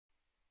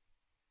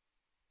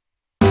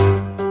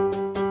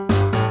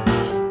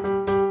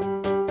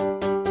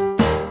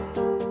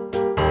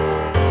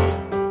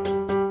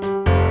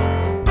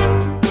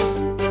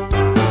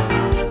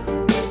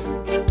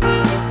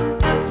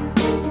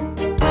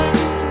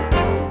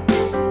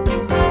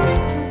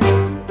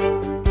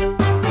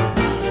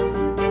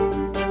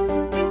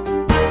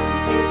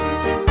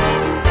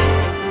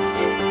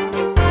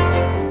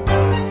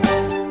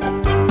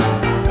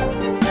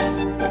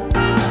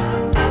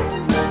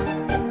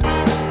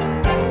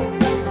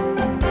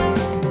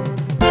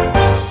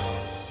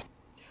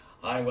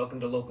Welcome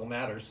to Local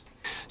Matters.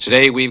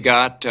 Today we've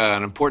got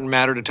an important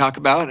matter to talk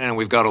about, and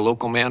we've got a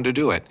local man to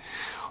do it.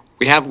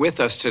 We have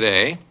with us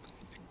today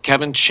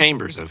Kevin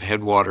Chambers of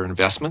Headwater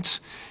Investments.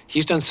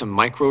 He's done some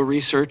micro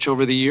research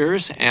over the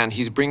years, and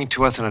he's bringing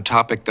to us on a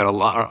topic that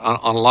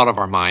on a lot of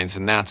our minds,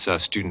 and that's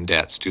student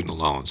debt, student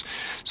loans.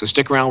 So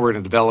stick around, we're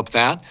going to develop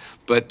that.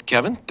 But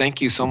Kevin,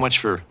 thank you so much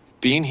for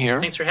being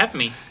here. Thanks for having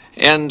me.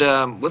 And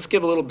let's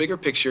give a little bigger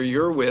picture.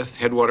 You're with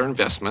Headwater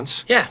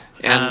Investments. Yeah.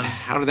 And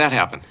how did that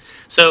happen?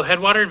 So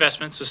Headwater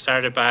Investments was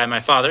started by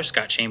my father,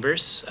 Scott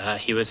Chambers.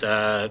 He was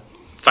a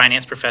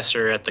finance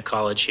professor at the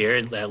college here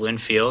at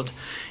Linfield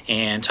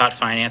and taught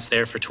finance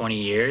there for 20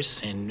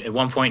 years. And at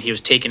one point he was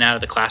taken out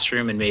of the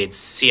classroom and made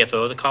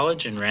CFO of the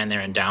college and ran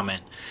their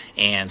endowment.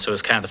 And so it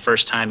was kind of the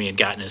first time he had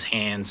gotten his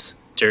hands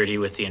dirty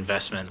with the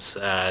investments.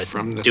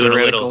 From the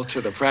theoretical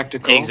to the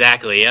practical.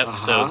 Exactly, yep.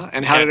 So,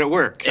 and how did it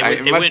work?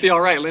 It must be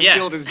all right.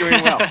 Linfield is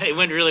doing well. It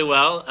went really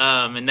well.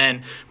 And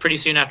then pretty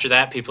soon after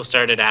that, people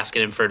started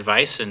asking him for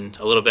advice. And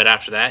a little bit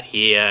after that,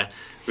 he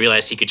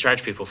realized he could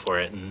charge people for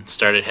it and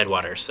started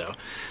Headwater. So,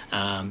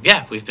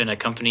 yeah, we've been a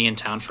company in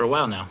town for a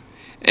while now.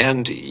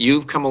 And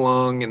you've come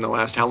along in the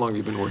last, how long have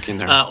you been working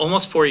there?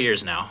 Almost 4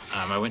 years now.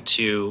 I went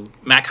to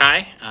Mac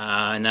High,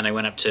 and then I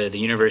went up to the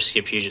University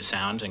of Puget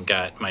Sound and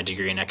got my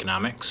degree in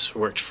economics.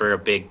 Worked for a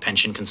big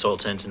pension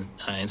consultant and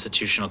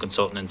institutional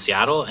consultant in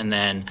Seattle, and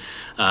then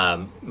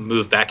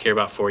moved back here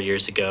about 4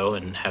 years ago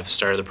and have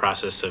started the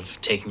process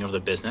of taking over the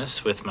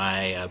business with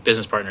my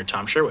business partner,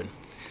 Tom Sherwood.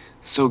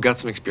 So got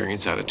some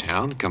experience out of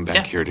town, come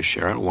back here to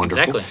share it.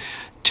 Wonderful. Exactly.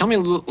 Tell me a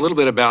little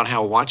bit about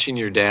how watching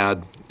your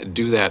dad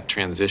do that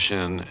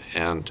transition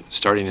and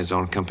starting his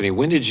own company.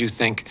 When did you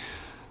think,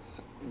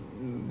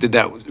 did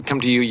that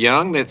come to you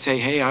young that say,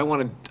 hey, I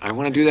want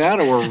to do that?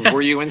 Or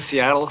were you in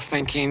Seattle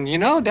thinking, you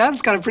know,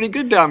 Dad's got it pretty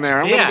good down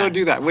there. I'm going to go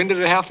do that. When did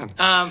it happen?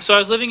 So I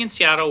was living in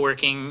Seattle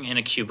working in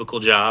a cubicle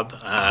job,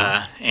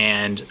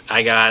 and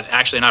I got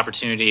actually an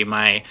opportunity.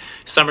 My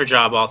summer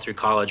job all through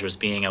college was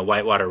being a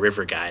whitewater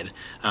river guide.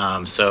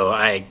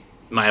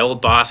 My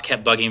old boss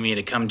kept bugging me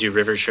to come do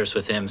river trips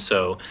with him,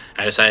 so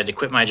I decided to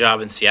quit my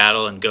job in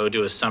Seattle and go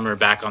do a summer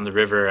back on the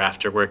river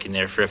after working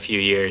there for a few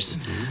years.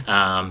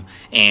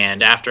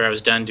 And after I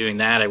was done doing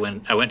that, I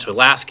went to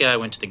Alaska, I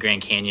went to the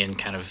Grand Canyon,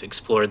 kind of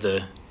explored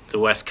the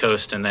West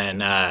Coast, and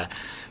then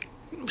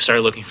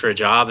started looking for a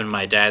job. And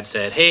my dad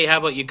said, hey, how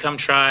about you come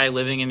try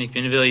living in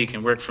McMinnville? You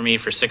can work for me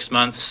for 6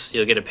 months.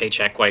 You'll get a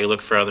paycheck while you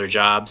look for other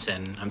jobs.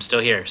 And I'm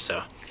still here,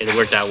 so it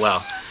worked out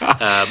well.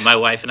 My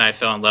wife and I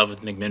fell in love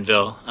with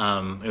McMinnville.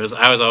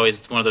 I was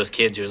always one of those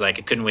kids who was like,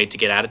 I couldn't wait to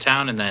get out of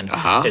town. And then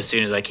as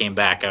soon as I came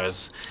back,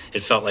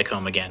 it felt like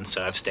home again.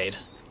 So I've stayed.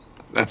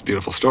 That's a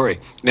beautiful story.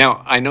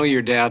 Now, I know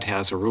your dad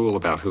has a rule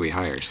about who he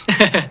hires.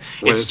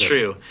 It's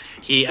true.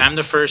 I'm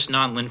the first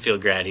non-Linfield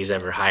grad he's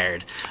ever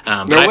hired.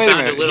 But I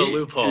found a little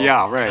loophole.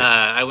 Yeah, right.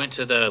 I went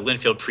to the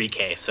Linfield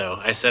pre-K, so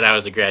I said I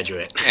was a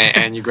graduate.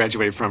 And you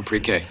graduated from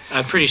pre-K?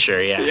 I'm pretty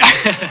sure, yeah.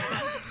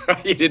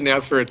 You didn't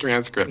ask for a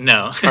transcript?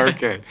 No.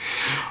 Okay.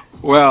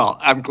 Well,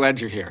 I'm glad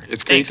you're here.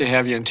 It's great Thanks. to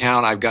have you in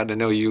town. I've gotten to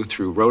know you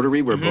through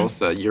Rotary. We're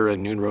both, you're a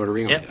Noon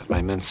Rotary. Yep.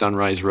 I'm in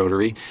Sunrise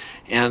Rotary.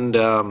 And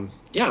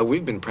yeah,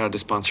 we've been proud to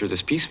sponsor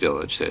this Peace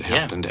Village that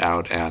happened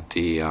out at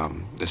the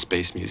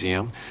Space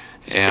Museum.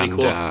 It's pretty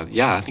cool.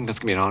 Yeah, I think that's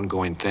going to be an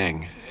ongoing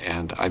thing.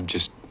 And I've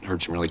just heard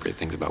some really great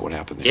things about what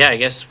happened there. Yeah, I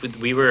guess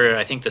we were,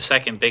 I think, the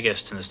second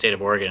biggest in the state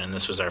of Oregon, and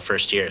this was our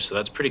first year. So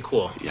that's pretty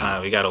cool.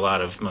 Yeah. We got a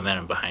lot of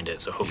momentum behind it,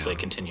 so hopefully it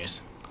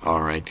continues.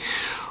 All right.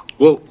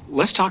 Well,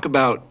 let's talk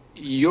about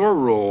your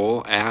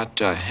role at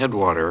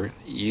Headwater.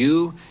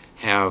 You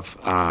have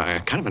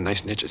kind of a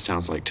nice niche, it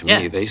sounds like to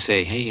me. They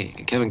say, hey,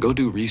 Kevin, go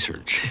do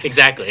research.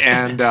 Exactly.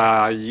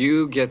 And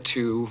you get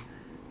to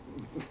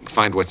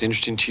find what's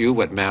interesting to you,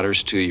 what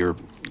matters to your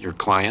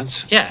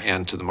clients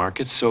and to the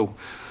markets. So,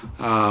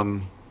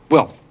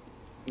 well,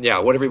 yeah,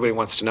 what everybody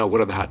wants to know, what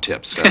are the hot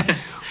tips?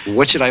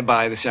 What should I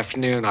buy this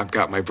afternoon? I've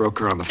got my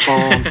broker on the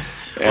phone.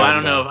 Well, I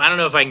don't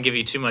know if I can give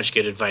you too much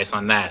good advice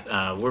on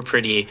that. We're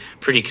pretty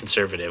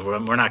conservative.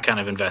 We're not kind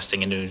of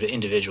investing into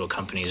individual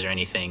companies or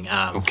anything.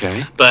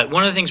 Okay. But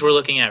one of the things we're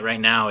looking at right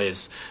now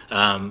is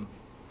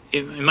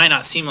it might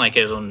not seem like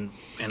it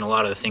in a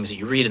lot of the things that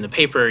you read in the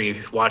paper,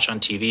 you watch on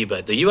TV,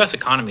 but the U.S.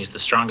 economy is the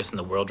strongest in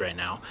the world right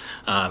now,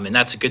 and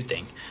that's a good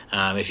thing.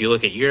 If you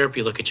look at Europe,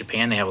 you look at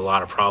Japan, they have a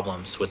lot of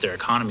problems with their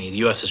economy. The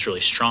U.S. is really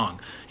strong,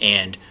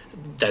 and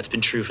that's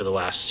been true for the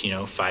last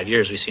 5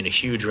 years. We've seen a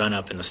huge run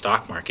up in the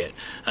stock market.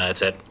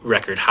 It's at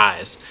record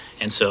highs,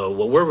 and so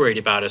what we're worried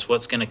about is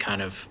what's going to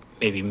kind of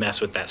maybe mess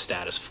with that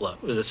status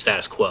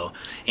quo.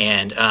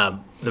 And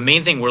the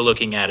main thing we're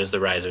looking at is the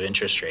rise of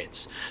interest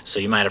rates. So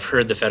you might have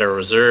heard the Federal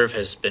Reserve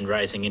has been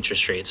rising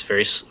interest rates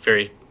very,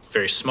 very,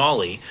 very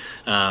smallly.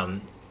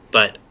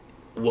 But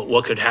what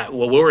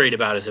we're worried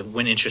about is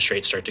when interest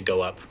rates start to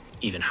go up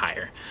even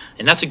higher.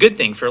 And that's a good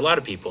thing for a lot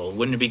of people.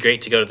 Wouldn't it be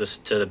great to go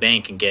to the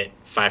bank and get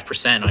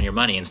 5% on your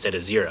money instead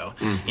of 0?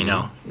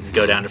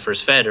 Go down to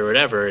First Fed or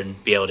whatever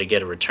and be able to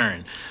get a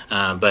return.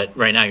 But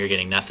right now you're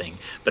getting nothing.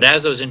 But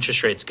as those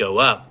interest rates go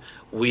up,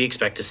 we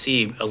expect to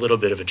see a little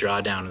bit of a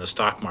drawdown in the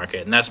stock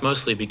market. And that's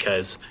mostly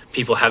because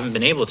people haven't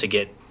been able to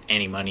get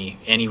any money,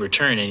 any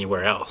return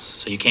anywhere else.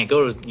 So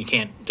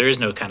there is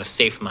no kind of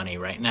safe money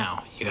right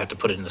now. You have to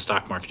put it in the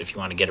stock market if you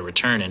want to get a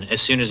return. And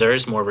as soon as there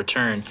is more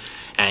return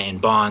in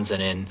bonds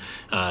and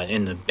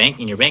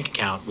in your bank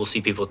account, we'll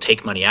see people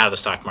take money out of the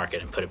stock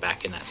market and put it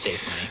back in that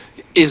safe money.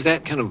 Is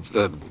that kind of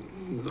the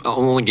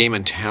only game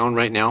in town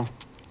right now,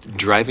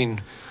 driving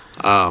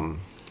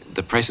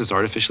the prices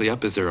artificially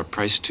up? Is there a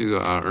price to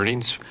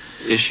earnings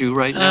issue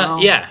right now?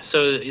 Yeah,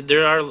 so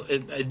there are.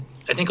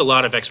 I think a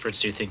lot of experts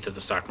do think that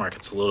the stock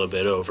market's a little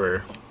bit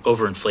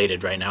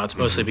overinflated right now. It's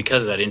mostly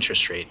because of that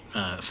interest rate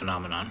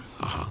phenomenon.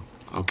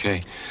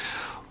 Okay.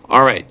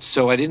 All right.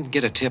 So I didn't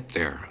get a tip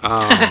there.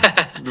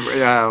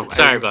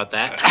 Sorry about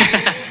that.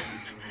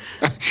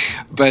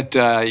 But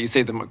you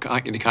say the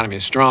economy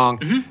is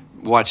strong.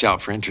 Watch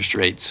out for interest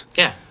rates.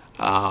 Yeah.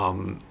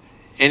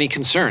 Any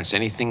concerns?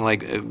 Anything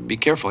like, be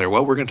careful here.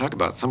 Well, we're going to talk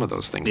about some of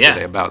those things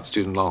today, about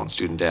student loans,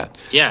 student debt,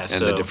 and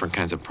the different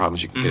kinds of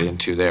problems you can get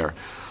into there.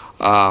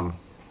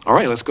 All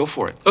right, let's go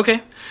for it.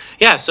 Okay.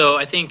 Yeah, so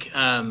I think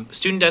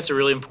student debt's a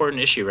really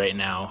important issue right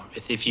now.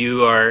 If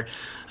you are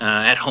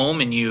at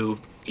home and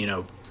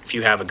if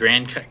you have a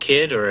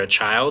grandkid or a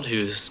child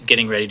who's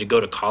getting ready to go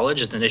to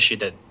college, it's an issue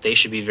that they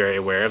should be very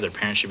aware of, their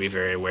parents should be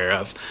very aware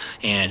of,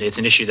 and it's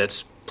an issue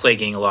that's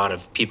plaguing a lot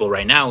of people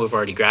right now who have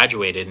already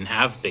graduated and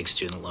have big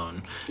student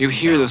loan. You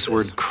hear this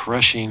word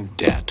crushing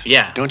debt.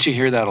 Yeah. Don't you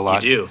hear that a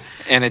lot? You do.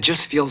 And it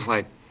just feels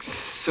like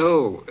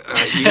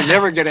you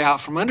never get out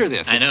from under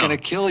this. It's going to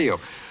kill you.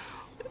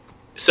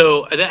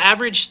 So the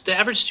average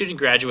student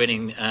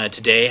graduating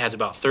today has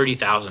about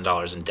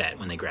 $30,000 in debt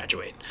when they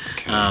graduate,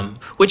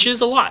 which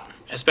is a lot,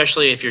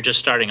 especially if you're just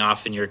starting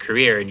off in your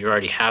career and you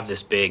already have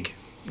this big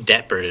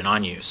debt burden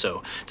on you.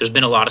 So there's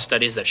been a lot of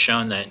studies that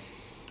shown that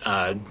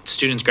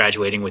students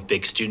graduating with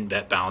big student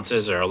debt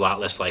balances are a lot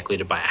less likely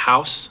to buy a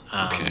house.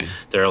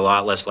 They're a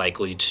lot less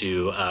likely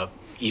to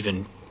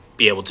even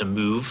be able to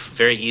move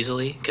very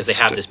easily because they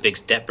have this big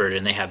debt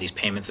burden. They have these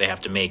payments they have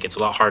to make. It's a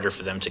lot harder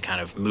for them to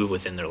kind of move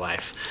within their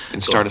life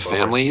and start a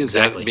family. Is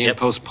that being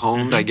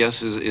postponed? I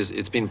guess is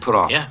it's being put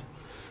off. Yeah.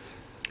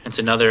 It's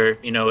another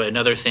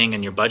thing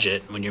in your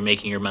budget. When you're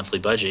making your monthly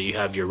budget, you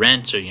have your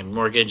rent or your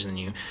mortgage, and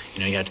you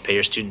have to pay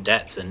your student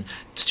debts, and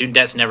student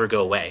debts never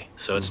go away.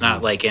 So it's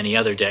not like any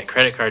other debt,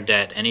 credit card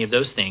debt, any of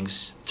those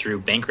things.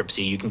 Through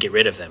bankruptcy, you can get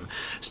rid of them.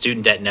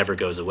 Student debt never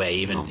goes away,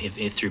 even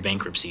if through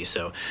bankruptcy.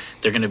 So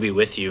they're going to be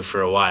with you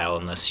for a while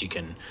unless you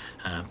can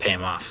pay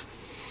them off.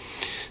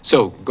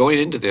 So going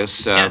into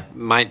this,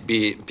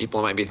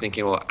 people might be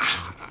thinking, well,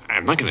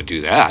 I'm not going to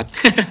do that.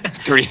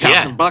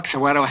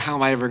 $30,000. How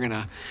am I ever going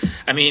to?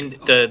 I mean,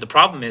 the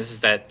problem is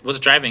that what's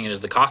driving it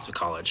is the cost of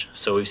college.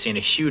 So we've seen a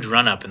huge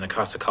run up in the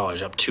cost of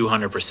college, up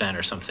 200%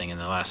 or something in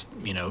the last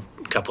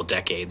couple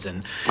decades.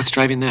 And what's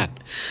driving that?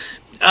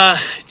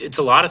 It's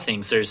a lot of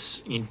things.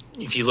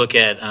 If you look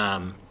at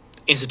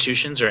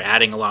institutions are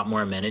adding a lot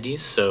more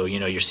amenities. So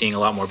you're seeing a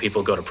lot more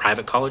people go to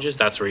private colleges.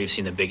 That's where you've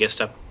seen the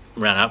biggest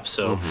run up.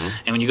 So,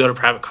 and when you go to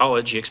private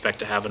college, you expect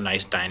to have a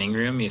nice dining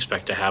room, you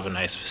expect to have a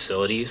nice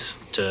facilities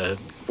to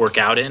work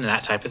out in, and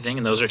that type of thing,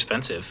 and those are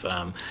expensive.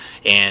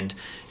 And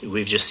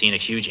we've just seen a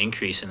huge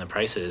increase in the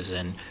prices.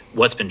 And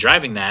what's been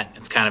driving that,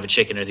 it's kind of a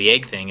chicken or the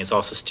egg thing, is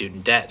also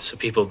student debt. So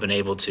people have been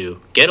able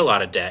to get a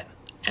lot of debt,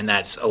 and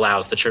that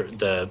allows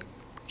the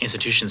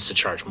institutions to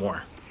charge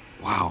more.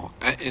 Wow.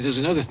 And there's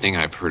another thing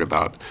I've heard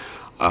about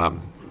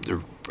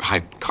the high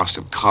cost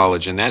of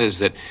college, and that is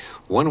that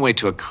one way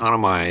to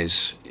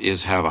economize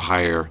is have a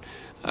higher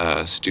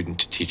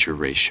student-to-teacher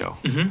ratio.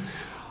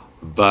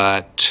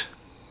 But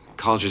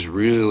colleges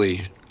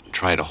really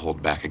try to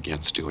hold back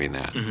against doing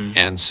that.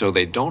 And so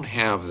they don't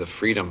have the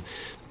freedom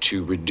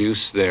to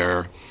reduce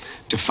to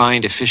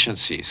find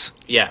efficiencies.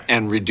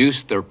 And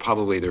reduce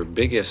probably their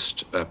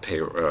biggest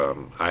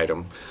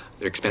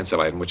expensive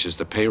item, which is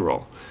the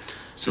payroll.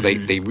 So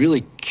they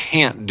really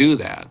can't do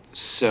that.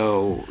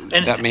 So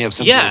that may have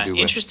something to do with.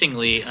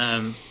 Interestingly,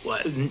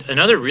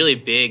 another really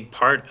big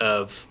part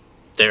of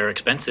their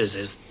expenses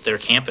is their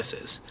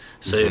campuses.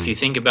 So if you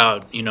think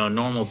about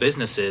normal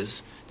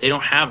businesses, they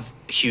don't have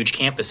huge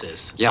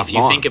campuses. If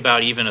you think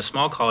about even a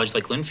small college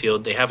like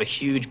Linfield, they have a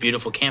huge,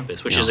 beautiful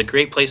campus, which is a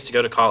great place to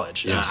go to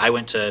college. I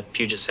went to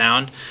Puget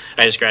Sound.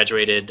 I just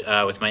graduated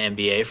with my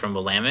MBA from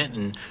Willamette,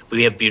 and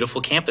we have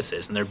beautiful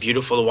campuses, and they're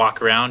beautiful to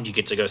walk around. You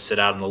get to go sit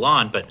out on the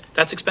lawn, but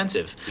that's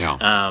expensive.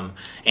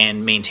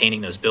 And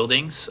maintaining those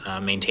buildings,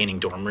 maintaining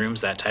dorm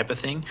rooms, that type of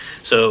thing.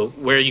 So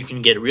where you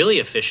can get really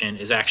efficient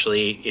is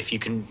actually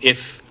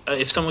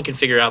if someone can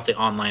figure out the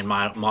online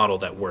model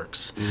that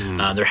works.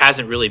 There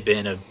hasn't really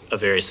been a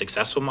very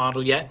successful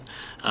model yet,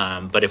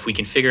 but if we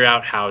can figure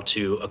out how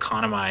to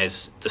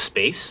economize the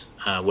space,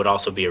 would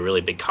also be a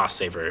really big cost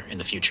saver in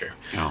the future.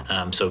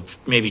 So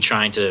maybe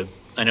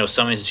I know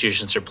some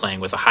institutions are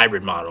playing with a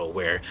hybrid model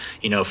where,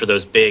 for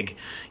those big,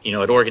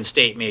 at Oregon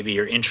State, maybe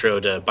your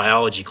intro to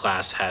biology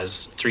class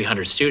has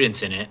 300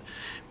 students in it.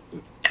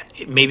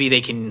 maybe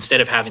they can,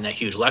 instead of having that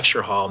huge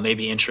lecture hall,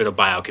 maybe intro to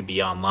bio could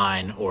be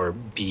online or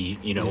be,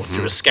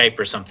 through a Skype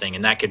or something.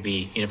 And that could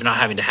be, if not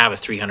having to have a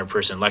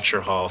 300-person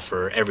lecture hall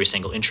for every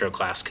single intro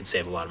class could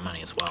save a lot of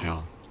money as well.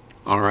 Yeah.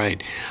 All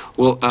right.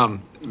 Well,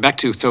 back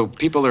to, so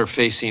people are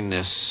facing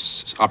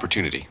this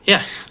opportunity.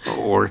 Yeah.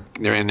 Or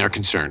they're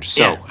concerned.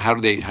 So Yeah. how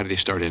do they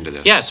start into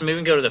this? Yeah, so maybe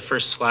we can go to the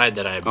first slide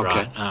that I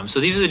brought. Okay. So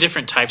these are the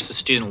different types of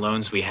student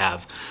loans we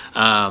have.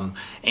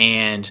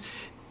 And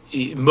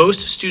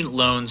most student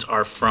loans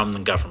are from the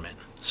government.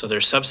 So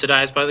they're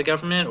subsidized by the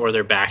government or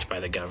they're backed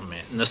by the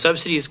government. And the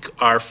subsidies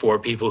are for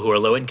people who are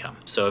low income.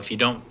 So if you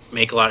don't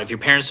make if your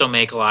parents don't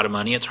make a lot of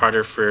money, it's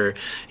harder for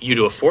you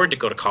to afford to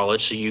go to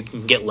college, so you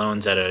can get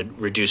loans at a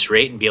reduced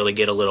rate and be able to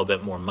get a little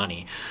bit more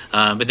money.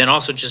 But then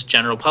also just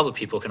general public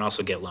people can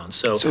also get loans.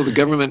 So the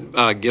government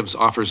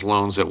offers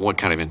loans at what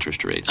kind of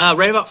interest rates?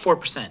 right about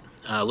 4%,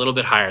 a little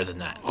bit higher than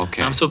that.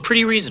 Okay. So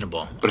pretty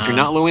reasonable. But if you're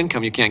not low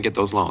income, you can't get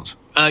those loans.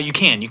 You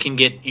can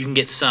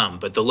get some,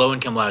 but the low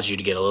income allows you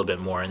to get a little bit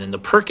more. And then the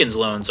Perkins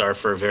loans are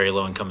for very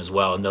low income as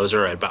well, and those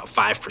are at about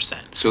 5%.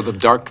 So the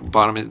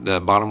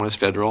bottom one is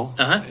federal,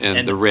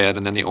 and the red,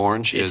 and then the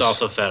orange is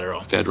also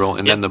federal. Federal,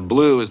 and then the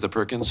blue is the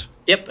Perkins.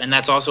 Yep, and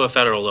that's also a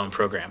federal loan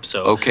program.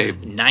 So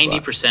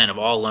 90% of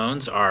all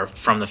loans are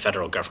from the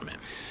federal government.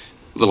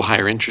 A little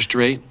higher interest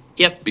rate.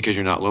 Yep. Because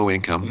you're not low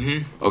income.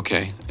 Mm-hmm.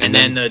 Okay. And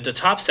then the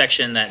top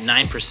section, that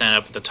 9%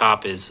 up at the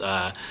top,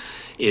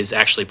 is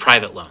actually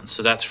private loans.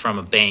 So that's from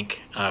a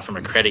bank, from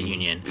a credit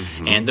union.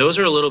 Mm-hmm. And those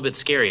are a little bit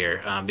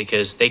scarier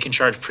because they can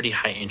charge pretty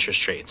high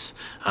interest rates.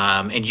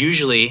 And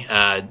usually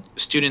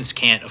students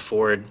can't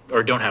afford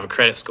or don't have a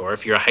credit score.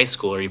 If you're a high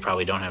schooler, you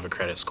probably don't have a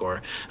credit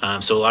score.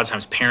 So a lot of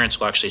times parents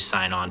will actually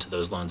sign on to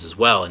those loans as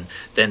well. And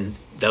then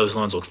those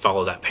loans will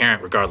follow that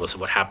parent regardless of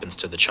what happens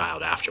to the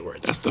child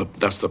afterwards.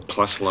 That's the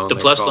plus loan. The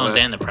plus loans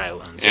and the private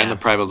loans. And the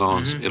private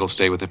loans, it'll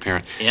stay with the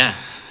parent. Yeah.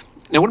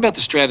 Now, what about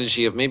the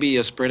strategy of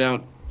maybe spread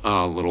out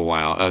a little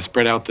while,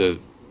 spread out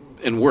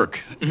and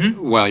work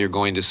while you're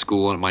going to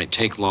school, and it might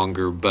take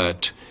longer,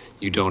 but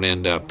you don't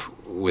end up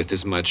with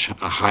as much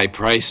a high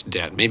price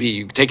debt. Maybe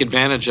you take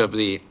advantage of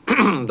the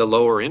the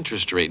lower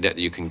interest rate debt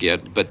that you can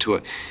get, but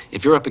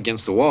if you're up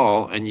against the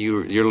wall and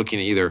you're looking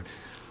at either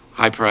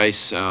high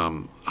price,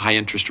 high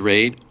interest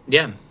rate,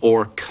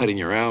 or cutting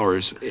your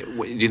hours,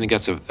 do you think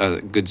that's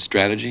a good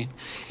strategy?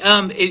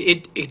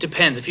 It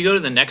depends. If you go to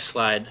the next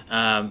slide,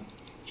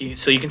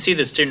 so you can see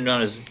the student loan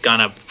has gone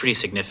up pretty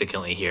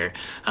significantly here,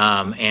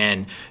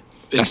 and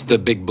that's the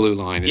big blue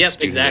line.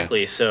 Yep,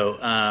 exactly. So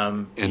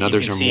and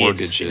others are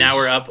mortgages. Now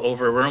we're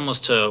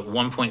almost to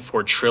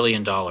 $1.4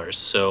 trillion.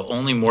 So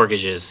only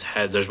mortgages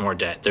there's more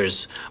debt.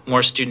 There's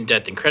more student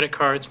debt than credit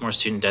cards, more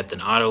student debt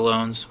than auto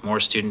loans, more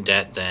student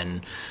debt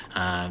than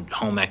lines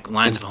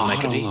of home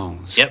equity.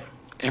 Loans. Yep.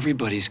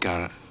 Everybody's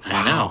got it. Wow.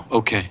 I know.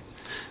 Okay.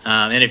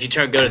 And if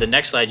you go to the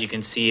next slide, you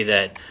can see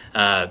that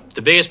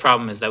the biggest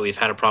problem is that we've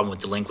had a problem with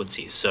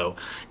delinquencies. So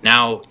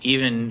now,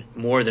 even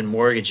more than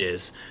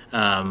mortgages,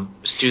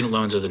 student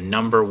loans are the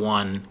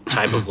 #1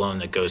 type of loan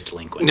that goes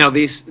delinquent. Now,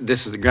 this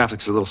is the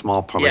graphics a little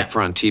small, probably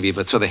for on TV,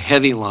 but so the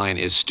heavy line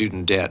is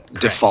student debt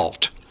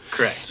default.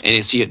 Correct. And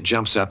you see it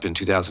jumps up in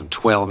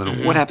 2012.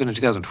 And what happened in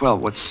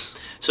 2012?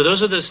 So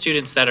those are the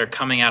students that are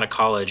coming out of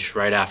college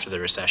right after the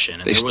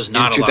recession. And there was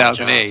not in a lot of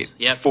 2008, jobs.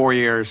 Yep. 4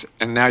 years,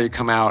 and now you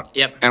come out,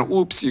 and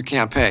whoops, you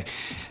can't pay.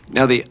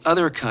 Now, the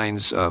other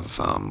kinds of,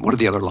 what are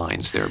the other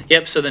lines there?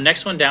 Yep, so the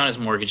next one down is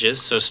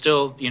mortgages. So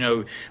still,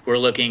 we're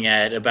looking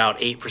at about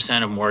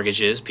 8% of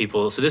mortgages.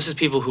 So this is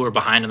people who are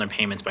behind on their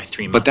payments by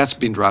 3 months. But that's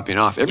been dropping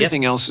off.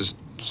 Everything else is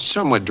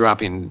somewhat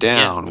dropping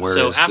down. Yep.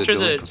 So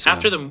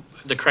after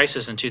the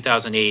crisis in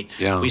 2008,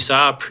 we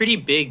saw a pretty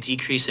big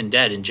decrease in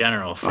debt in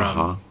general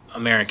from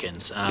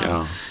Americans.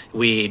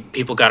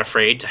 People got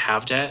afraid to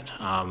have debt.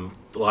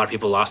 A lot of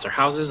people lost their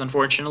houses,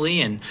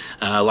 unfortunately, and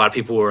a lot of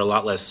people were a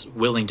lot less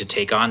willing to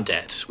take on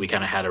debt. We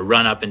kind of had a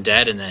run up in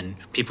debt, and then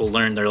people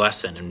learned their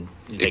lesson. And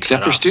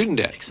Except for student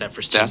debt. Except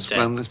for student debt.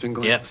 That's when it's been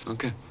going. Yep.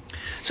 Okay.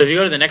 So if you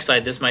go to the next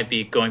slide, this might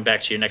be going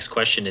back to your next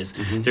question is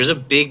there's a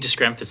big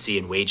discrepancy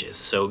in wages.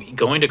 So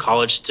going to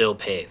college still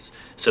pays.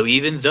 So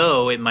even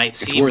though it might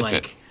seem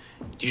like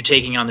you're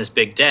taking on this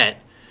big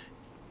debt,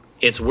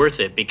 it's worth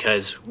it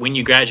because when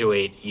you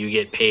graduate, you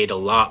get paid a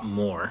lot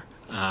more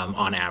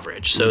on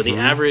average. So the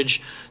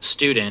average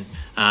student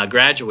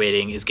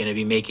graduating is going to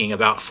be making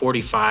about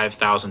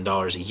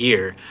 $45,000 a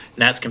year, and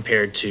that's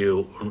compared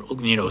to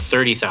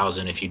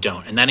 $30,000 if you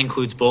don't. And that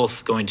includes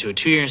both going to a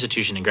 2-year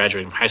institution and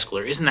graduating from high school.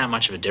 There isn't that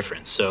much of a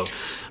difference. So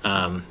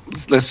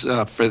let's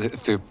for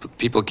the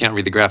people who can't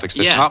read the graphics,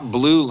 the top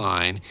blue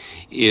line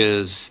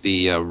is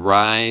the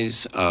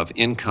rise of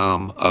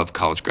income of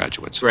college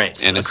graduates.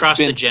 Right. And across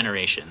the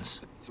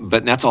generations.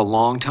 but that's a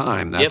long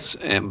time. That's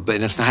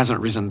but it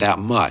hasn't risen that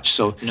much.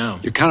 So No.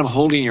 you're kind of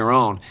holding your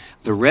own.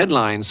 The red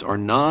lines are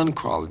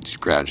non-college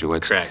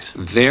graduates. Correct.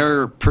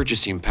 Their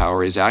purchasing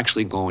power is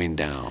actually going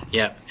down.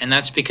 Yeah, and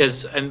that's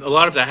because a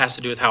lot of that has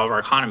to do with how our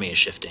economy is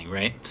shifting,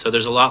 right? So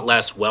there's a lot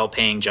less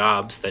well-paying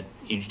jobs that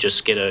you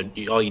just get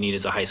all you need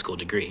is a high school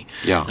degree.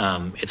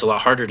 Yeah. It's a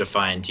lot harder to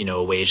find,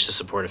 a wage to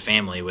support a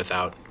family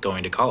without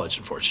going to college,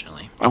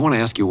 unfortunately. I want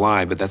to ask you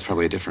why, but that's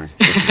probably a different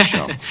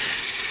show.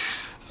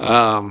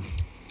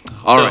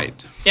 All right.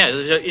 Yeah,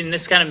 in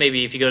this kind of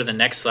maybe if you go to the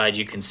next slide,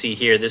 you can see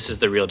here, this is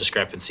the real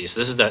discrepancy.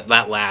 So this is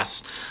that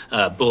last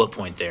bullet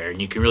point there,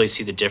 and you can really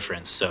see the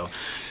difference. So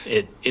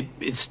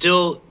it's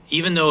still,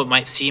 even though it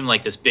might seem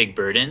like this big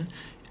burden,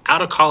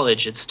 out of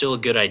college, it's still a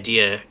good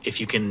idea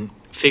if you can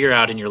figure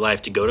out in your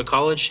life to go to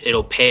college,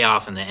 it'll pay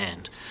off in the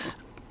end.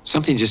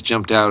 Something just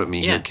jumped out at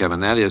me here, Kevin.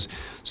 That is,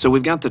 so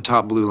we've got the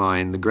top blue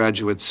line, the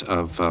graduates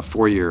of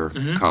four-year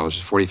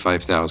college,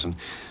 45,000.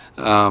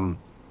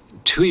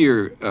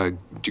 Two-year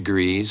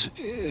degrees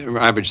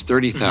average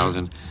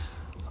 30,000,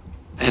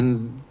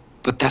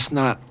 but that's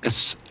not.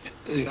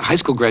 High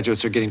school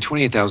graduates are getting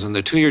 28,000.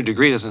 The two-year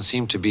degree doesn't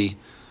seem to be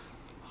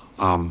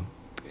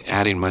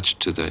adding much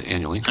to the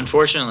annual income.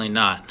 Unfortunately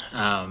not.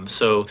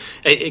 So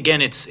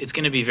again, it's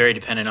going to be very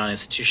dependent on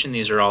institution.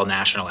 These are all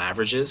national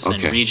averages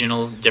and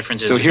regional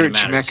differences. So here at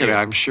Temecula,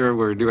 I'm sure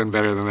we're doing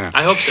better than that.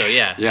 I hope so,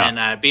 yeah. Yeah. And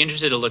I'd be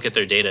interested to look at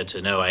their data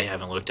to know. I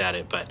haven't looked at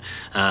it, but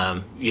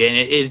and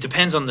it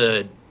depends on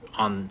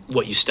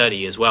what you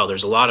study as well.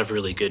 There's a lot of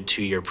really good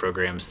two-year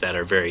programs that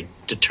are very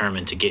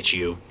determined to get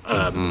you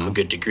a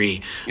good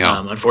degree.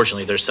 Yeah.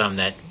 Unfortunately, there's some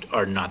that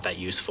are not that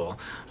useful.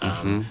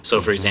 So,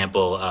 for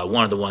example,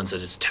 one of the ones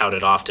that is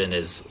touted often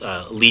is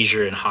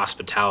leisure and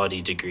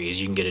hospitality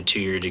degrees. You can get a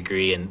two-year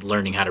degree in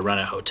learning how to run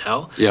a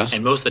hotel. Yes.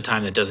 And most of the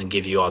time, that doesn't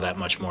give you all that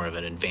much more of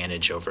an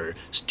advantage over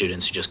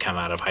students who just come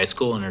out of high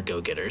school and are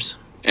go-getters.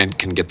 And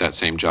can get that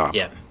same job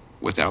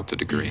without the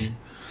degree.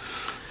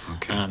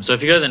 Okay. So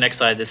if you go to the next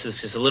slide, this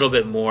is just a little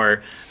bit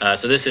more.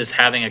 So this is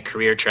having a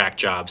career track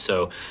job.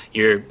 So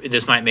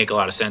this might make a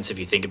lot of sense if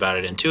you think about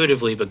it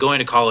intuitively, but going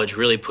to college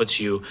really puts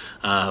you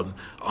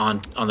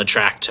on the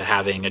track to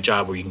having a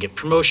job where you can get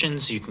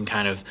promotions. You can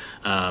kind of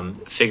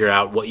figure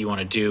out what you want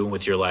to do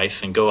with your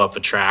life and go up a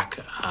track.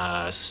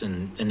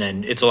 And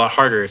then it's a lot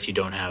harder if you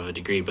don't have a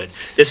degree. But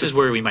this is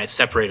where we might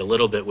separate a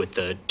little bit with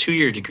the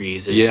two-year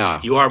degrees.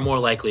 You are more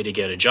likely to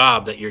get a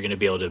job that you're going to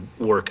be able to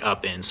work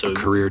up in. So a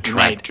career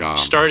track job.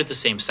 Start at the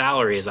same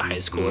salary as a high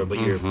schooler, but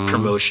your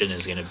promotion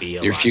is going to be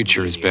a your lot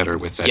future easier. Is better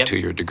with that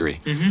two-year degree.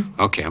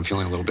 Okay, I'm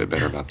feeling a little bit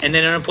better about that. And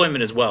then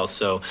unemployment as well.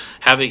 So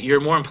you're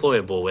more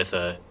employable with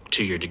a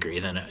two-year degree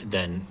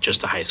than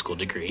just a high school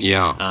degree.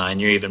 Yeah. And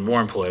you're even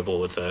more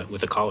employable with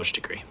a college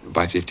degree.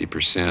 By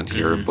 50%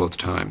 here both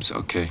times.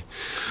 Okay.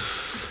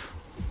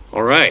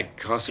 All right,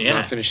 cost of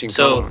not finishing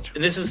college. So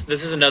this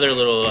is another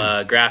little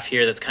graph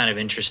here that's kind of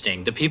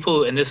interesting. The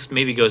people, and this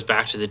maybe goes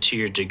back to the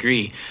two-year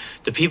degree,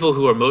 the people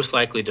who are most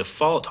likely to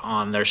default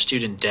on their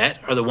student debt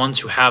are the ones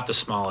who have the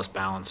smallest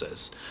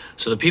balances.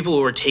 So the people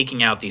who are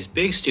taking out these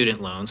big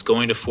student loans,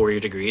 going to four-year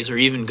degrees, or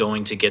even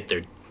going to get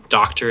their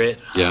doctorate,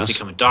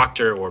 become a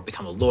doctor or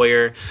become a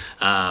lawyer,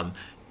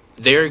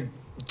 they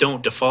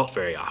don't default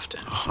very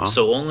often.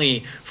 So only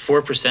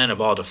 4% of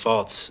all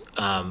defaults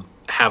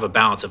have a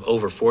balance of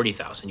over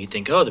 40,000. You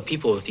think, oh, the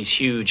people with these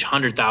huge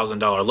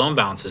 $100,000 loan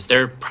balances,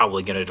 they're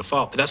probably going to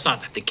default, but that's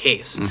not the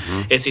case.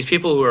 It's these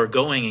people who are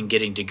going and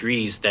getting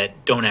degrees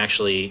that don't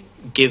actually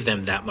give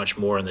them that much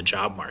more in the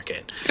job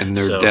market. And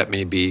their debt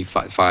may be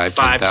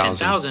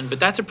 $10,000, but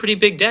that's a pretty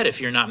big debt if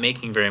you're not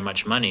making very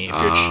much money.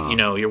 If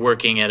you're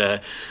working at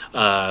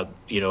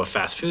a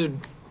fast food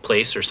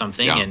place or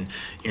something,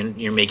 and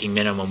you're making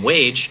minimum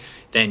wage,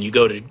 then you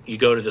go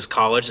to this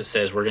college that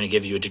says we're going to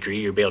give you a degree,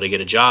 you'll be able to get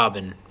a job,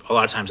 and a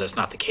lot of times that's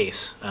not the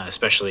case,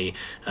 especially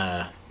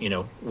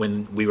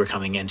when we were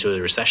coming into the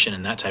recession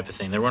and that type of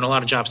thing. There weren't a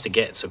lot of jobs to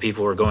get, so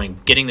people were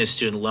getting these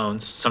student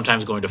loans,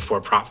 sometimes going to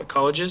for-profit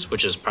colleges,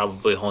 which is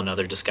probably a whole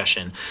nother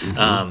discussion.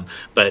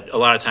 But a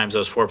lot of times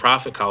those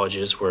for-profit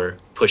colleges were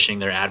pushing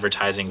their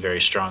advertising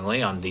very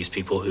strongly on these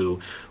people who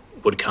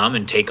would come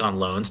and take on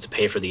loans to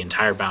pay for the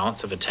entire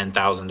balance of a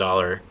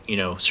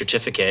 $10,000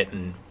 certificate,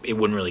 and it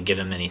wouldn't really give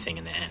them anything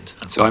in the end.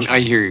 So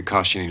I hear you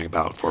cautioning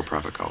about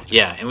for-profit colleges.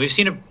 Yeah, and we've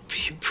seen a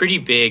pretty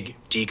big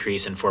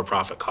decrease in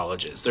for-profit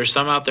colleges. There's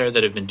some out there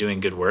that have been doing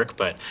good work,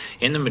 but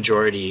in the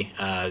majority,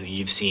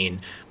 you've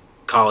seen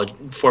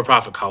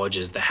for-profit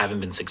colleges that haven't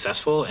been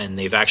successful, and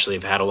they've actually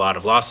had a lot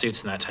of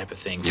lawsuits and that type of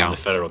thing from the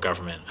federal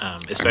government,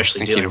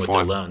 especially dealing with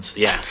their loans.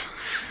 Yeah.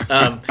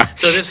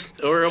 So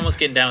we're almost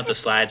getting down with the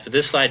slides, but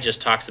this slide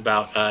just talks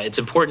about it's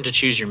important to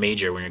choose your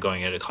major when you're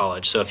going into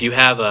college. So if you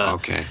have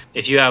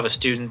a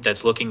student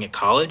that's looking at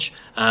college,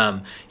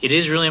 it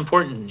is really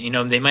important.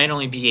 They might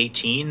only be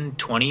 18,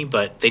 20,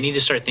 but they need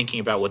to start thinking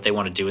about what they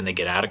want to do when they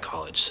get out of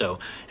college. So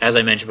as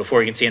I mentioned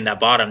before, you can see in that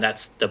bottom,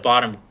 that's the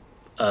bottom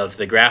of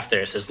the graph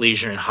there, it says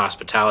leisure and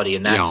hospitality,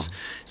 and that's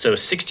so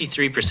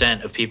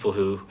 63% of people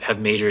who have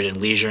majored in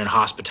leisure and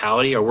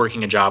hospitality are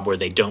working a job where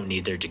they don't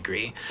need their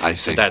degree. I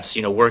see. So that's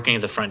working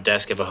at the front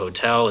desk of a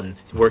hotel and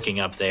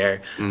working up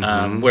there.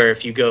 Where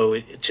if you go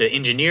to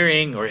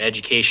engineering or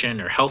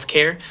education or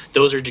healthcare,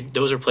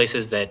 those are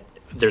places that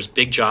there's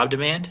big job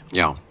demand.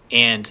 Yeah.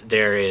 And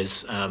there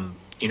is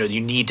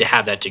you need to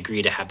have that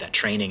degree to have that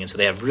training. And so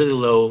they have really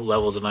low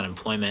levels of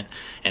unemployment,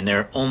 and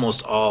they're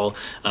almost all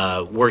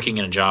working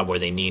in a job where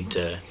they need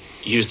to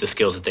use the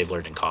skills that they've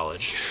learned in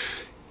college.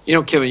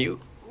 Kevin,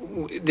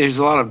 there's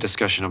a lot of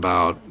discussion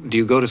about, do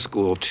you go to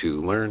school to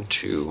learn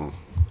to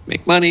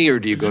make money, or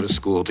do you go to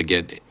school to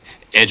get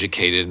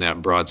educated in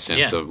that broad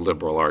sense of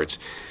liberal arts?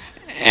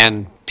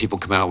 And people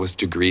come out with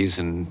degrees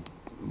and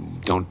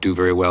don't do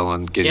very well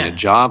on getting a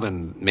job,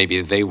 and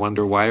maybe they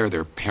wonder why, or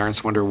their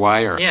parents wonder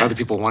why, or other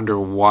people wonder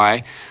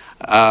why.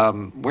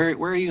 Where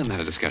are you in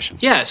that discussion?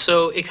 Yeah,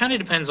 so it kind of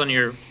depends on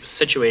your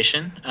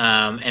situation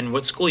and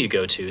what school you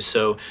go to.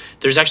 So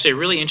there's actually a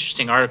really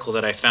interesting article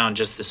that I found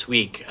just this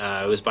week.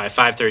 It was by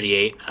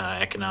 538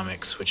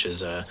 Economics, which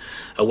is a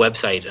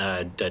website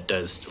that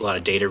does a lot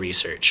of data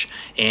research.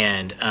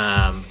 And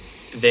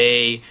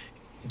they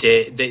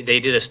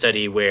did a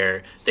study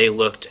where they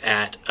looked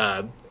at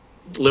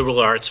liberal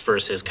arts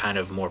versus kind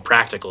of more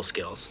practical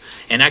skills.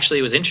 And actually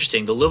it was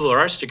interesting. The liberal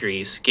arts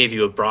degrees gave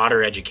you a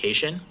broader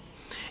education.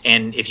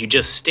 And if you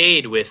just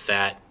stayed with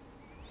that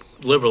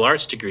liberal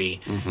arts degree,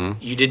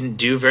 you didn't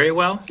do very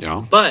well.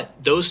 Yeah.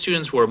 But those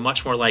students were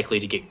much more likely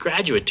to get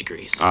graduate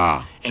degrees.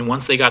 And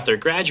once they got their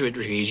graduate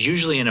degrees,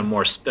 usually in a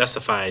more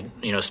specified,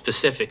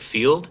 specific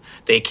field,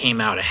 they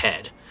came out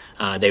ahead.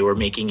 They were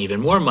making even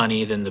more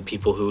money than the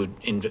people who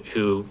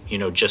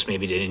just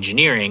maybe did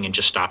engineering and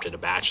just stopped at a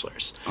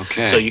bachelor's.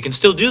 Okay. So you can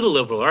still do the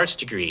liberal arts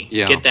degree,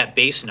 Yeah. get that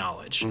base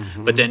knowledge,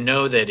 but then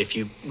know that if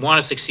you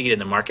want to succeed in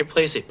the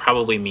marketplace, it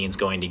probably means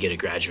going to get a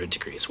graduate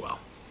degree as well.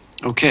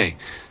 Okay.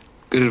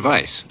 Good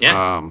advice.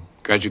 Yeah.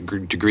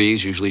 Graduate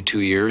degrees, usually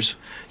 2 years.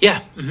 Yeah.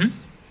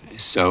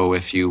 So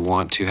if you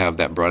want to have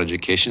that broad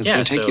education, it's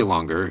going to take you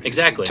longer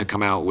to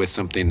come out with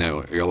something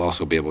that you'll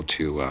also be able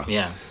to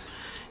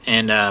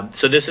And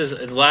so this is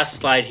the last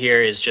slide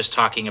here is just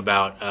talking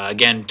about,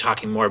 again,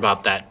 talking more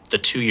about the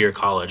 2-year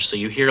college. So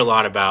you hear a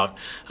lot about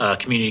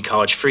community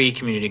college, free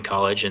community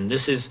college, and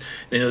this is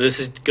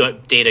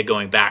data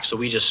going back. So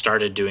we just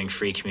started doing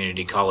free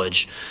community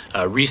college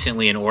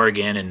recently in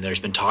Oregon, and there's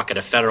been talk at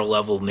a federal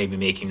level maybe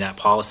making that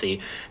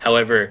policy.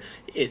 However,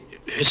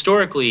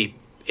 historically,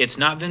 it's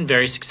not been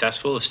very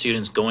successful of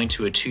students going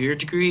to a 2-year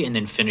degree and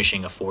then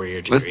finishing a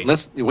 4-year degree.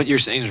 What you're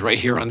saying is right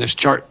here on this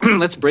chart.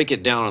 Let's break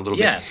it down a little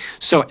bit.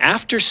 So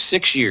after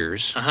 6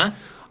 years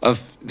of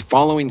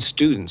following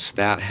students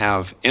that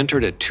have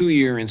entered a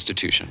 2-year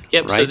institution.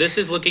 Yep. Right? So this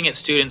is looking at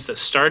students that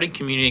started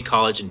community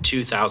college in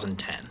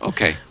 2010.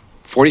 Okay.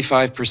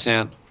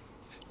 45%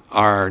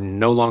 are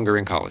no longer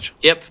in college.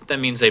 Yep, that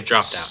means they've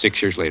dropped out.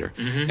 6 years later.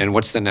 And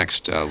what's the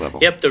next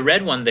level? Yep, the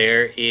red one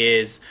there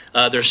is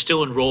they're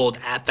still enrolled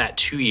at that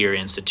 2-year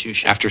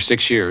institution. After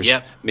 6 years,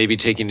 maybe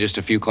taking just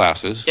a few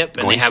classes, and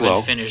they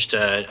haven't finished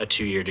a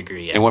 2-year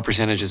degree yet. And what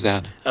percentage is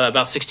that?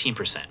 About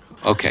 16%.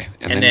 Okay.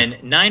 And then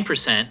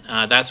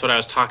 9%, that's what I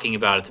was talking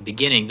about at the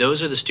beginning.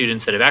 Those are the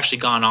students that have actually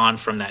gone on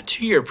from that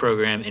 2-year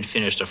program and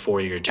finished a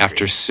 4-year degree.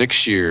 After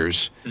 6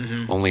 years,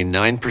 only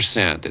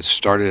 9% that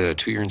started at a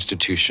 2-year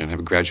institution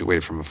have graduated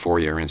from a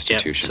 4-year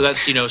institution. So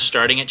that's,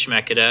 starting at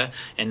Chemeketa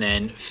and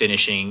then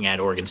finishing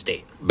at Oregon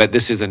State. But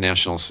this is a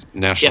national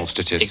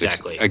statistics.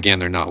 Exactly. Again,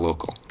 they're not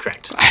local.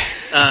 Correct.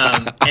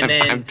 And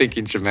then I'm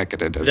thinking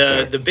Chemeketa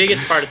does the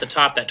biggest part at the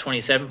top, that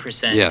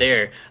 27%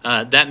 there,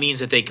 that means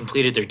that they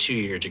completed their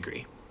 2-year degree.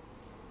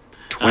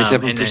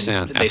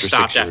 27% they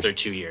stopped 6 years. after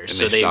 2 years.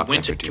 And So they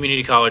went to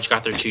community college,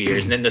 got their 2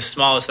 years, and then the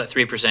smallest, that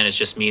 3%, is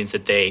just means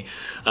that they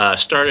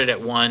started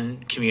at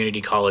one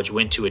community college,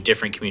 went to a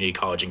different community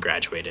college, and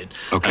graduated.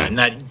 Okay. And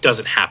that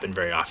doesn't happen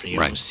very often. You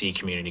don't see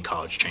community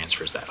college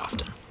transfers that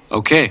often.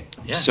 Okay.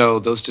 Yeah. So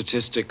those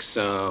statistics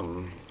are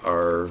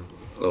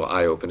a little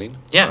eye-opening.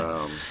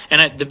 Yeah.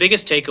 And the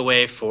biggest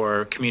takeaway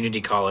for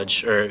community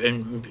college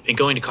and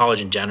going to college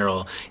in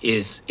general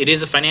is it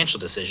is a financial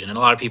decision. And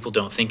a lot of people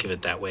don't think of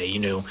it that way.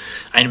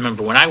 I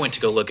remember when I went to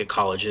go look at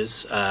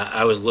colleges,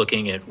 I was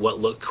looking at what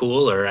looked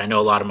cool, or I know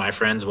a lot of my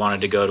friends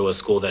wanted to go to a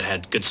school that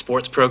had good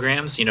sports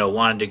programs,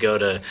 wanted to go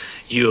to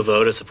U of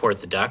O to support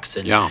the Ducks.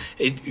 And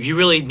you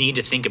really need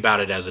to think about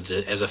it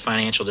as a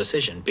financial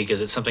decision,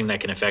 because it's something that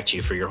can affect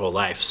you for your whole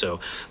life. So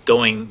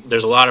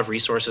there's a lot of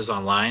resources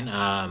online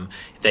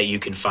that you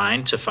can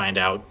find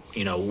out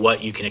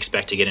what you can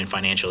expect to get in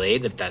financial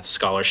aid, if that's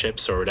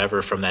scholarships or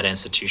whatever from that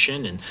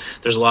institution. And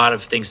there's a lot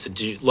of things to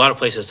do, a lot of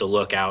places to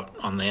look out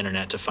on the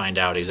internet to find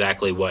out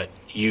exactly what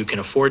you can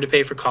afford to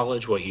pay for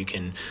college, what you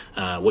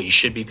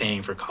should be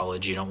paying for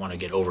college. You don't want to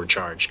get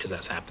overcharged, because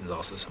that happens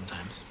also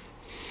sometimes.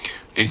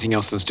 Anything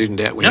else on student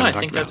debt? No, I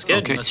think that's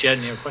good, unless you had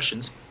any other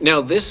questions.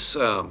 Now this,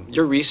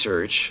 your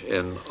research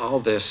and all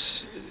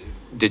this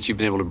that you've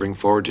been able to bring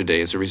forward today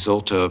is a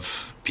result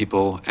of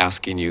people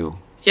asking you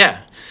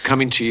Yeah.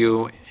 coming to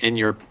you in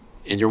your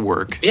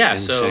work Yeah. and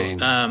So,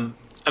 saying,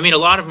 I mean, a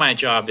lot of my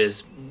job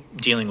is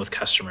dealing with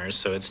customers.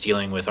 So it's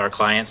dealing with our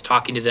clients,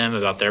 talking to them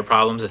about their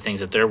problems, the things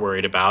that they're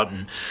worried about.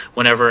 And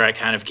whenever I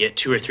kind of get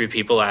 2 or 3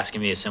 people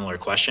asking me a similar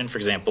question, for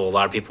example, a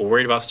lot of people are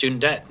worried about student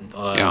debt.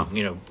 Yeah.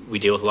 You know, we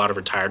deal with a lot of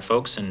retired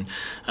folks, and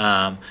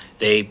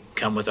they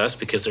come with us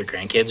because their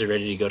grandkids are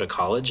ready to go to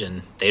college,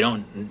 and they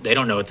don't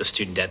know what the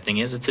student debt thing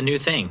is. It's a new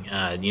thing.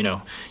 You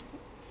know,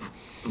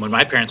 when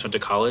my parents went to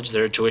college,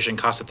 their tuition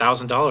cost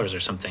 $1,000 or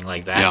something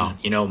like that. Yeah. And,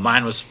 you know,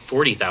 mine was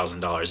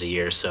 $40,000 a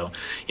year. So,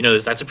 you know,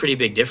 that's a pretty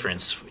big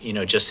difference, you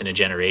know, just in a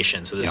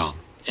generation. So this,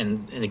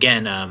 and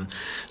again,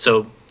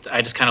 so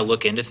I just kind of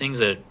look into things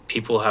that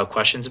people have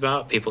questions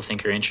about, people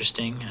think are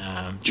interesting,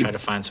 try to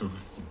find some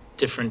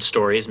different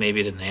stories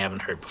maybe than they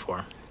haven't heard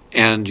before.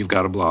 and you've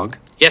got a blog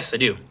Yes, I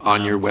do.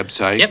 on your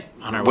website. Yep,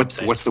 on our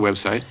website. What's the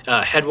website?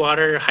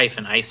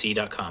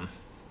 Headwater-ic.com.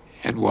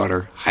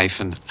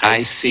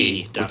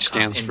 Headwater-IC, which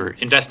stands for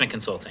Investment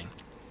Consulting.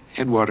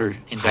 Investment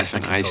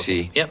Headwater-IC.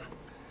 Consulting. Yep.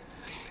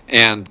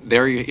 And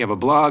there you have a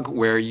blog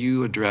where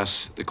you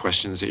address the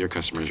questions that your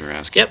customers are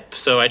asking. Yep.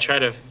 So I try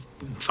to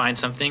find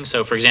something.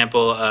 So, for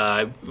example,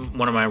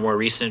 one of my more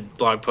recent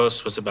blog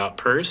posts was about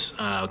PERS,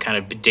 kind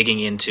of digging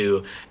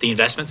into the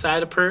investment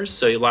side of PERS.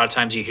 So a lot of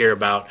times you hear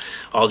about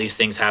all these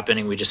things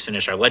happening. We just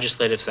finished our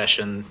legislative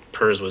session.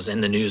 PERS was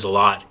in the news a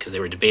lot because they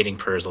were debating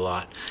PERS a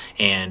lot.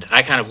 And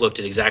I kind of looked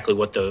at exactly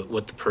what the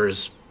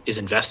PERS is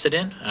invested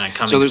in.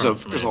 So there's from a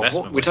an whole,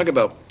 investment we talk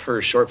about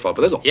PERS shortfall,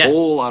 but there's a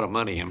whole lot of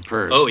money in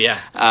PERS. Oh, yeah.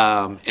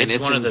 And it's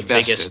one of the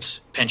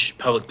invested. biggest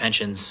public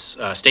pensions,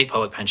 state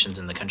public pensions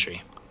in the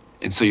country.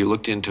 And so you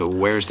looked into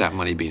where's that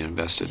money being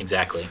invested.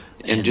 Exactly.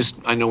 And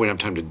just, I know we don't have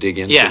time to dig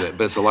into Yeah. it,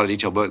 but it's a lot of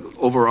detail. But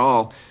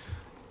overall,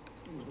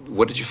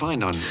 what did you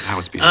find on how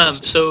it's being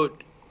invested? So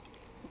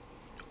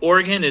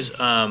Oregon is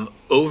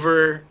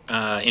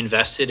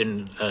invested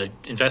in an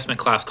investment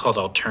class called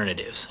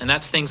alternatives, and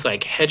that's things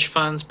like hedge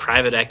funds,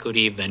 private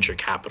equity, venture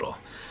capital.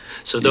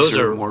 So These those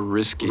are more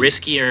risky.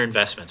 riskier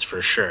investments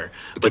for sure,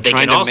 but they're they can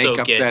trying to also make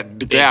up get that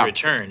big gap.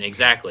 return.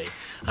 Exactly.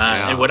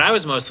 Yeah. And what I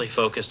was mostly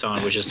focused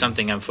on, which is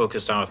something I'm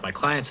focused on with my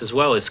clients as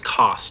well, is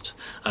cost.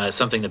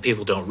 Something that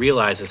people don't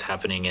realize is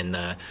happening in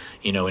the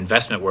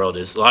investment world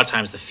is a lot of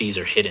times the fees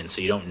are hidden,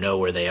 so you don't know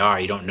where they are.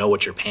 You don't know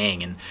what you're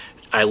paying. And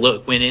I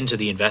went into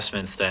the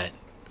investments that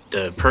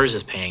the PERS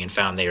is paying and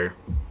found they are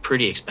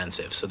pretty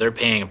expensive. So they're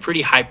paying a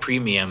pretty high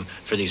premium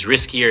for these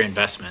riskier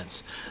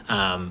investments,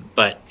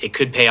 but it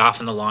could pay off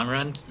in the long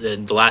run. The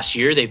last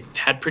year, they've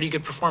had pretty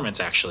good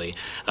performance, actually.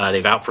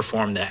 They've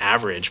outperformed the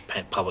average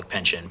public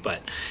pension, but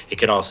it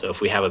could also,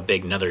 if we have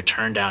another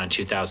turn down in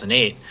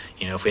 2008,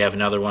 if we have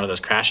another one of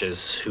those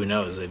crashes, who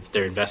knows? If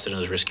they're invested in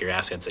those riskier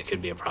assets, it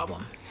could be a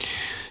problem.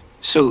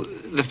 So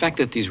the fact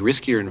that these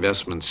riskier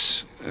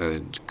investments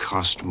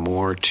cost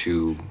more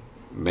to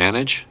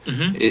manage,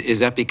 is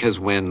that because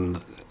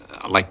when,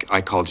 like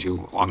I called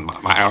you on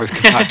I always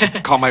got to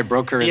call my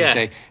broker and Yeah.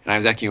 say, and I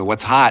was asking you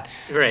what's hot.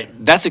 Right.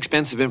 That's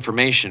expensive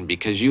information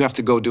because you have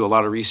to go do a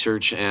lot of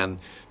research and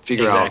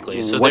figure Exactly.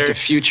 out So what the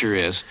future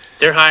is.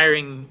 They're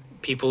hiring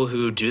people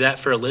who do that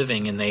for a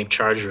living, and they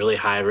charge really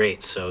high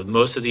rates. So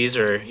most of these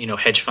are,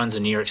 hedge funds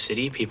in New York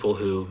City, people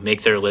who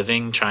make their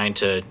living trying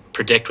to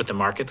predict what the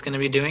market's going to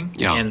be doing.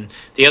 Yeah. And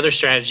the other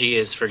strategy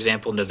is, for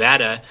example,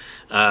 Nevada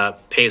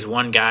pays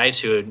one guy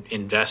to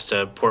invest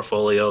a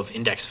portfolio of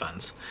index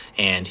funds,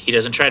 and he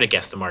doesn't try to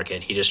guess the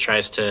market. He just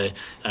tries to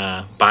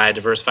buy a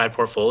diversified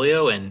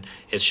portfolio, and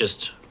it's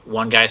just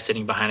one guy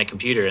sitting behind a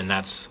computer, and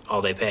that's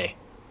all they pay.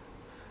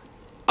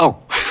 Oh,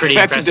 Pretty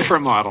that's impressive. a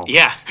different model.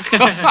 Yeah.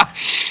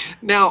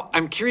 Now,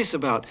 I'm curious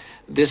about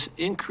this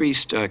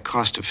increased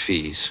cost of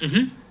fees.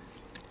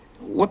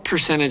 What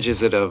percentage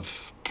is it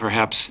of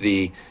perhaps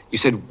you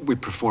said we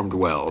performed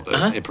well,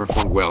 it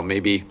performed well,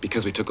 maybe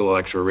because we took a little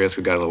extra risk,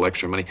 we got a little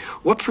extra money.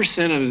 What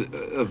percent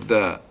of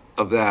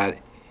that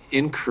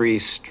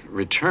increased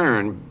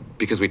return,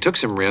 because we took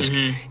some risk,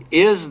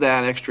 is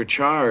that extra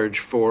charge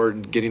for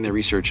getting the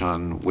research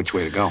on which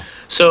way to go?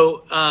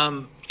 So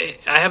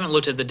I haven't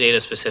looked at the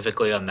data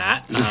specifically on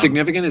that. Is it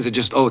significant? Is it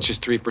just, it's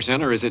just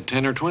 3%, or is it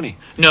 10 or 20?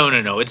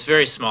 No. It's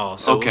very small.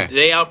 So Okay.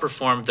 they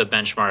outperformed the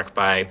benchmark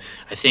by,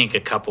 I think, a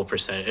couple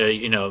percent,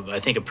 I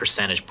think a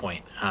percentage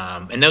point.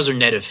 And those are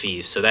net of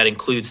fees, so that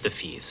includes the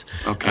fees.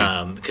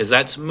 Okay. Because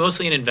that's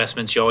mostly in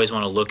investments, you always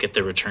want to look at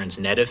the returns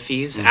net of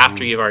fees.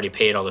 After you've already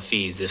paid all the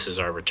fees, this is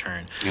our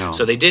return. Yeah.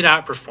 So they did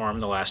outperform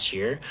the last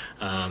year,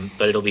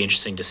 but it'll be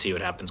interesting to see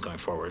what happens going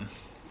forward.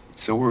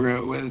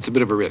 So it's a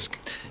bit of a risk.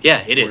 Yeah,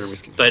 it We're is,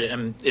 risking. but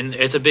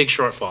it's a big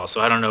shortfall. So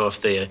I don't know if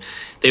they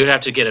would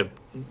have to get a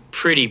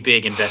pretty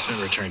big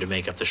investment return to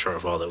make up the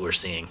shortfall that we're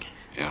seeing.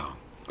 Yeah.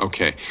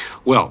 Okay.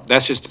 Well,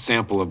 that's just a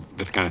sample of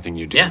the kind of thing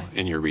you do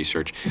in your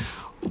research.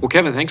 Well,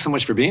 Kevin, thanks so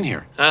much for being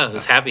here. I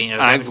was happy.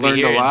 I've to be learned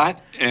here, a and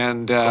lot,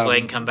 and hopefully I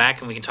can come back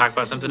and we can talk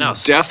about something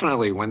else.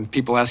 definitely when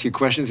people ask you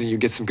questions and you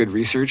get some good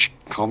research,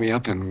 call me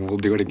up and we'll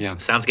do it again.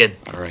 Sounds good.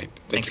 All right.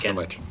 Thanks Thanks so again.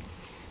 much.